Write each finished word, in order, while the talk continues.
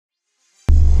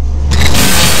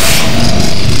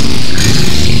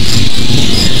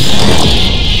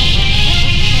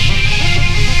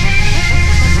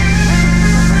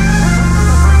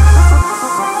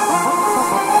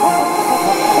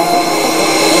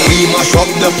We mash up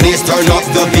the place, turn up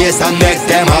the bass and make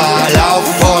them all have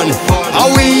fun. How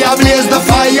we ablaze the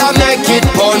fire, make it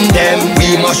pun them.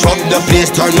 We mash up the place,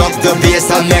 turn up the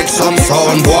bass and make some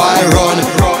sound, boy run.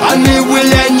 And we will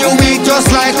end your week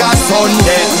just like a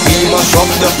Sunday. We mash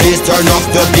up the place, turn up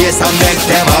the bass and make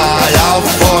them all have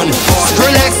fun.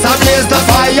 Skrillex ablaze the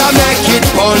fire, make it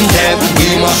pun them.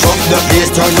 We mash up the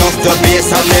place, turn up the bass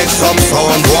and make some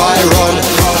sound, boy run.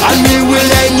 And we will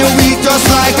end your week just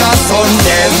like a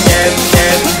Sunday.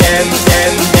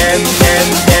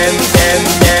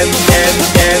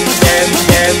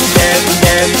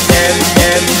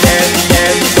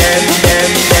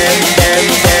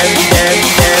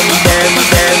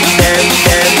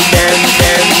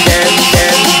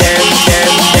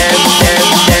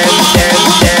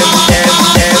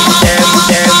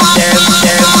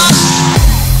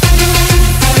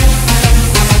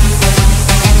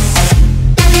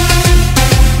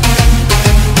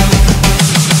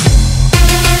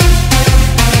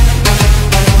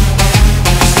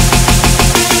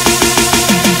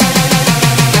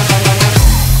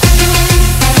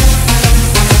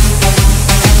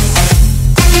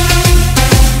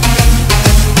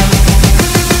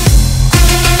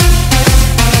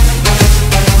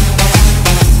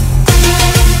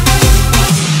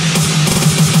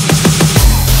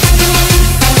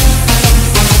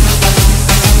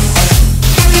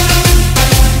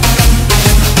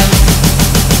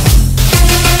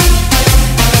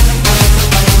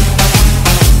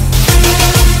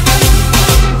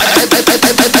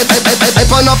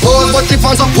 But if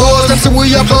I suppose them say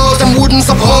we oppose, them wouldn't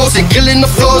suppose it. Killing the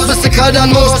flows, we're sicker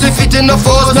than most. Defeating the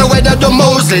foes, me weather the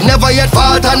mostly. Never yet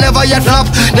fought and never yet flop.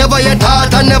 Never yet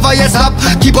halt and never yet stop.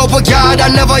 Keep up with guard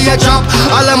and never yet drop.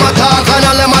 All them a talk and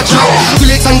all them a chop.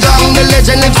 Felix and gang, the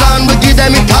legend lives on. We give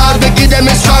them it hard, we give them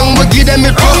it strong. We give them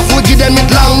it rough, we give them it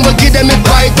long. We give them it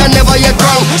right and never yet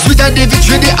wrong. Sweeter the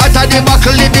victory, the hotter the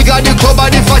buckle. The bigger the club,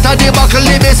 the fatter the buckle.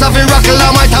 The bass of the rockle, I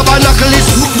might have a knuckle.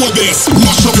 Look what this,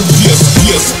 mash up the place,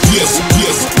 yes, yes.